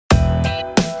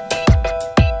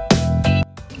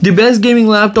The best gaming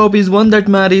laptop is one that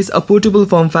marries a portable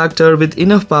form factor with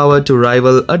enough power to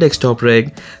rival a desktop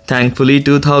rig. Thankfully,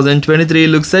 2023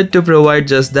 looks set to provide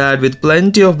just that, with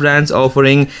plenty of brands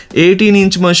offering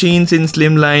 18-inch machines in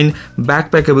slimline,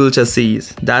 backpackable chassis.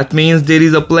 That means there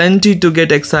is a plenty to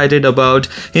get excited about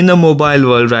in the mobile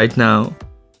world right now.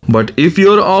 But if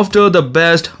you're after the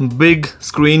best big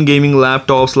screen gaming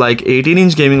laptops like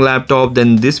 18-inch gaming laptop,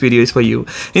 then this video is for you.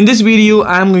 In this video,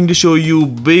 I'm going to show you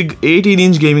big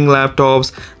 18-inch gaming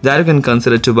laptops that you can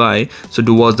consider to buy. So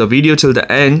do watch the video till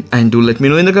the end and do let me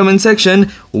know in the comment section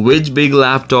which big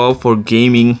laptop for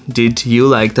gaming did you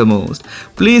like the most.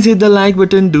 Please hit the like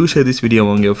button, do share this video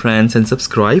among your friends and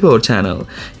subscribe our channel.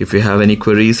 If you have any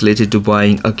queries related to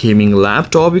buying a gaming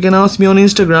laptop, you can ask me on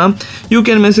Instagram. You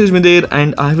can message me there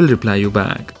and I will reply you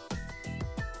back.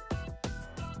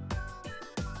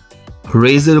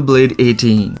 Razer Blade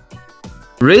 18.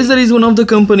 Razer is one of the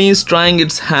companies trying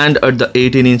its hand at the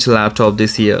 18-inch laptop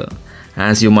this year.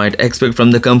 As you might expect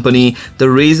from the company, the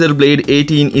Razer Blade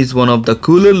 18 is one of the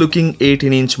cooler looking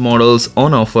 18-inch models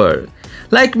on offer.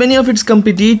 Like many of its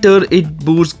competitors, it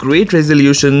boasts great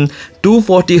resolution,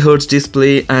 240Hz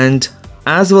display and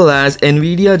as well as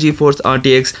Nvidia GeForce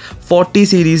RTX 40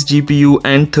 series GPU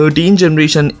and 13th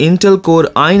generation Intel Core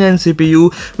i9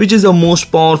 CPU, which is the most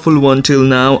powerful one till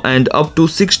now, and up to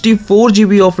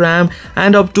 64GB of RAM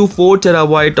and up to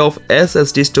 4TB of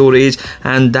SSD storage,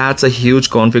 and that's a huge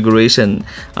configuration.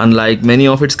 Unlike many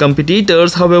of its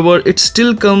competitors, however, it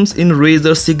still comes in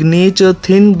Razer's signature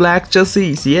thin black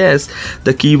chassis. Yes,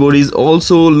 the keyboard is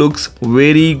also looks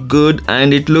very good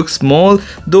and it looks small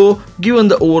though given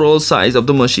the overall size of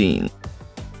the machine.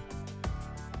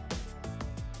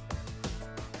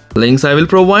 Links I will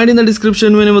provide in the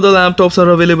description whenever the laptops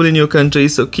are available in your country,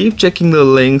 so keep checking the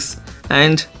links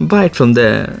and buy it from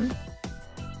there.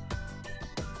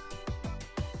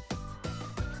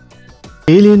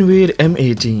 Alienware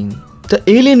M18. The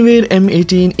Alienware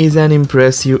M18 is an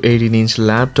impressive 18-inch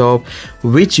laptop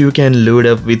which you can load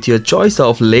up with your choice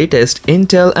of latest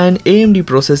Intel and AMD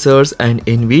processors and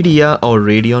Nvidia or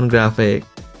Radeon graphics.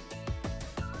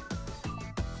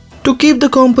 To keep the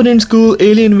components cool,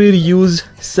 Alienware used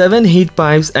 7 heat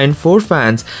pipes and 4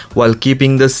 fans while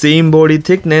keeping the same body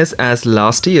thickness as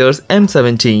last year's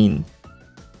M17.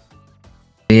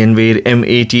 Alienware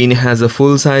M18 has a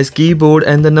full-size keyboard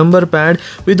and the number pad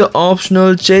with the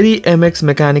optional Cherry MX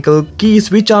mechanical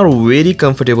keys which are very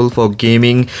comfortable for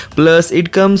gaming. Plus,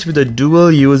 it comes with a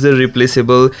dual user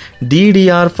replaceable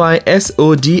DDR5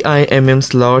 SODIMM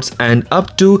slots and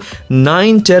up to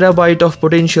 9TB of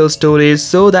potential storage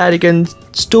so that you can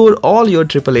store all your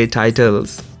AAA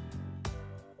titles.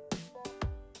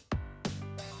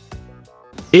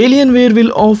 Alienware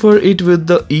will offer it with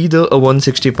either a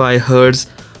 165Hz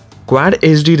Quad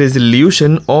HD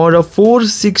resolution or a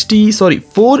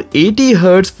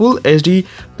 480Hz Full HD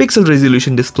pixel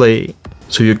resolution display.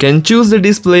 So you can choose the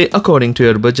display according to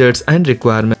your budgets and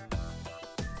requirements.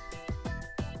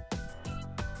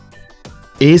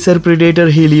 Acer Predator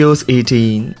Helios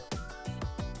 18.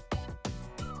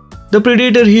 The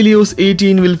Predator Helios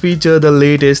 18 will feature the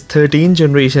latest 13th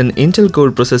generation Intel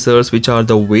Core processors, which are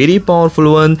the very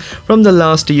powerful one from the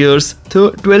last year's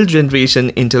 12th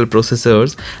generation Intel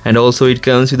processors, and also it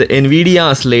comes with the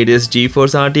Nvidia's latest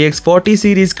GeForce RTX 40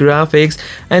 series graphics,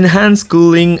 enhanced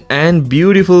cooling and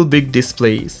beautiful big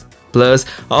displays, plus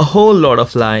a whole lot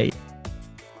of light.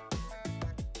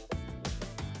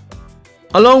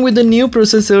 Along with the new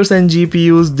processors and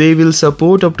GPUs, they will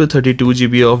support up to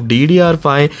 32GB of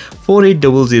DDR5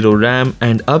 4800 RAM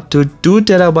and up to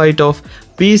 2TB of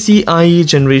PCIe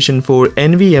Generation 4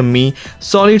 NVMe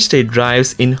solid-state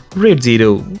drives in RAID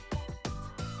 0.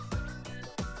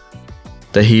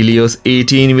 The Helios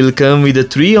 18 will come with the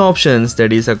 3 options,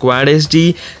 that is a Quad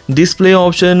HD display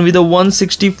option with a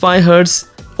 165Hz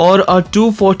or a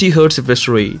 240Hz refresh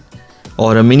rate,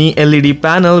 or a mini LED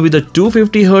panel with a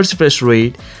 250Hz refresh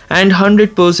rate and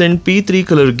 100% P3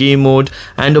 color game mode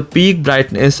and a peak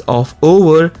brightness of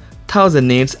over 1000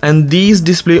 nits, and these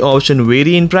display options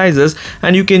vary in prices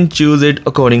and you can choose it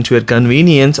according to your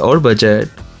convenience or budget.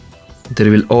 There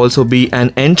will also be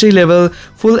an entry-level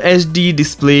Full HD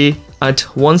display at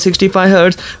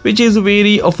 165Hz, which is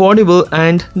very affordable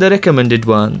and the recommended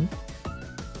one.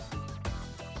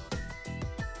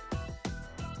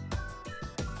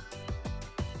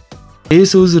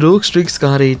 Asus ROG Strix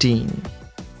Car 18.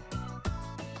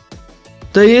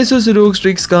 The Asus ROG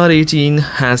Strix Car 18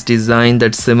 has design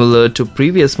that's similar to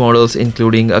previous models,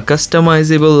 including a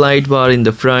customizable light bar in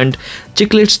the front,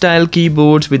 chiclet style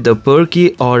keyboards with the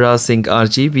perky Aura Sync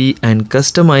RGB and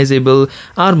customizable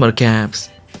armor caps.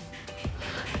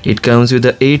 It comes with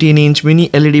the 18-inch mini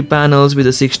LED panels with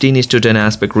the 16:10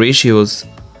 aspect ratios.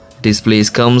 Displays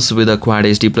comes with a Quad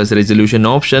HD Plus resolution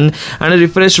option and a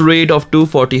refresh rate of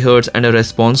 240Hz and a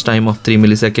response time of 3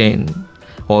 milliseconds.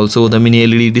 Also, the mini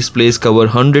LED displays cover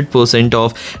 100%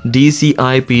 of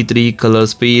DCI-P3 color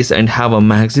space and have a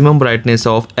maximum brightness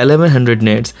of 1100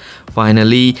 nits.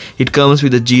 Finally, it comes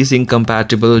with a G-Sync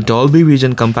compatible, Dolby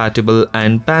Vision compatible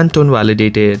and Pantone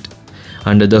validated.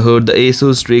 Under the hood, the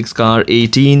Asus Strix Car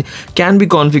 18 can be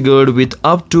configured with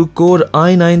up to Core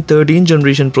i9 13th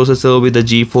generation processor with the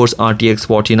GeForce RTX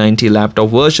 4090 laptop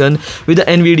version with the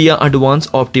NVIDIA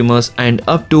Advanced Optimus and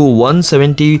up to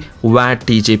 170 Watt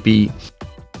TJP.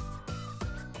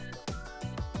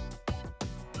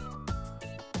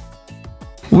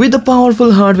 With the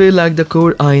powerful hardware like the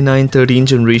Core i9 13th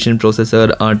generation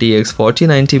processor, RTX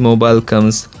 4090 mobile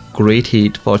comes great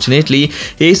heat. Fortunately,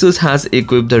 Asus has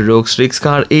equipped the ROG Strix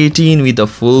Car 18 with a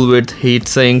full-width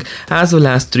heatsink as well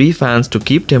as 3 fans to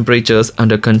keep temperatures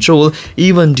under control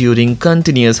even during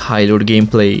continuous high-load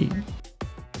gameplay.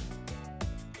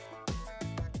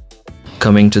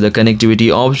 Coming to the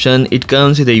connectivity option, it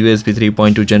comes with a USB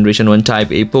 3.2 Generation 1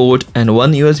 Type A port and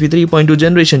one USB 3.2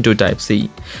 Generation 2 Type C.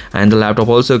 And the laptop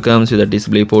also comes with a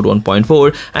DisplayPort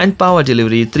 1.4 and Power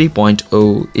Delivery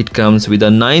 3.0. It comes with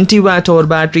a 90 Wh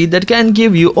battery that can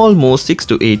give you almost 6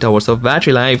 to 8 hours of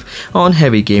battery life on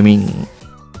heavy gaming.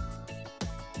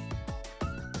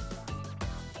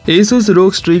 Asus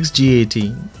ROG Strix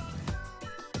G18.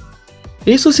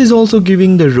 Asus is also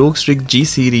giving the ROG Strix G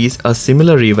series a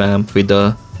similar revamp with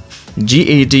the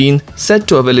G18 set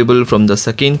to available from the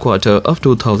second quarter of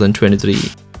 2023.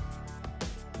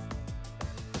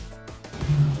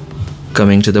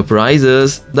 Coming to the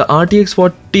prices, the RTX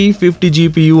 4050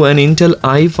 GPU and Intel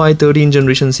i5 13th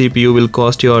generation CPU will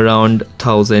cost you around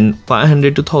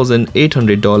 $1,500 to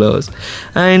 $1,800,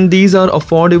 and these are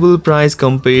affordable price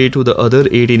compared to the other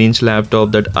 18-inch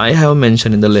laptop that I have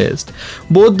mentioned in the list.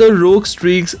 Both the ROG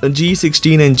Strix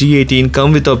G16 and G18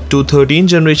 come with up to 13th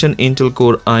generation Intel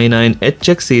Core i9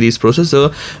 HX series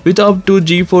processor with up to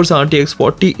GeForce RTX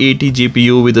 4080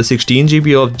 GPU with a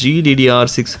 16GB of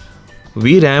GDDR6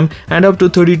 VRAM and up to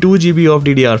 32GB of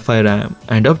DDR5 RAM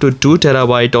and up to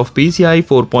 2TB of PCIe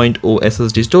 4.0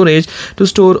 SSD storage to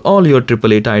store all your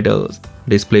AAA titles.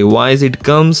 Display wise, it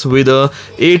comes with a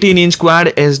 18-inch Quad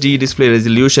HD display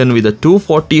resolution with a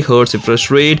 240Hz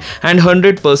refresh rate and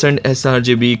 100%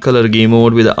 sRGB color game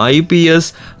mode with a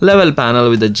IPS level panel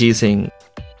with a G-Sync.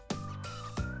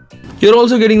 You're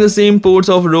also getting the same ports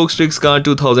of ROG Strix Car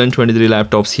 2023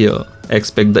 laptops here.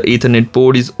 Expect the Ethernet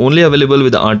port is only available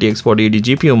with the RTX 4080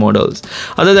 GPU models.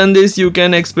 Other than this, you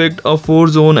can expect a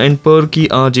 4-zone and per key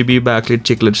RGB backlit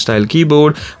chiclet style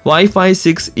keyboard, Wi-Fi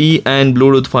 6E and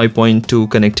Bluetooth 5.2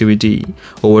 connectivity.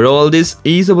 Overall, this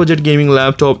is a budget gaming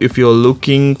laptop. If you're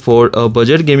looking for a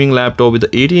budget gaming laptop with the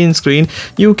 18-inch screen,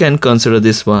 you can consider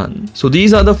this one. So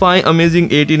these are the 5 amazing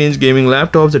 18-inch gaming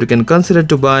laptops that you can consider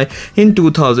to buy in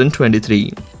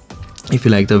 2023. If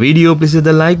you like the video, please hit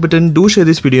the like button, do share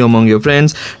this video among your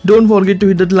friends. Don't forget to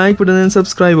hit that like button and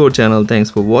subscribe our channel.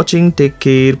 Thanks for watching. Take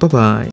care. Bye bye.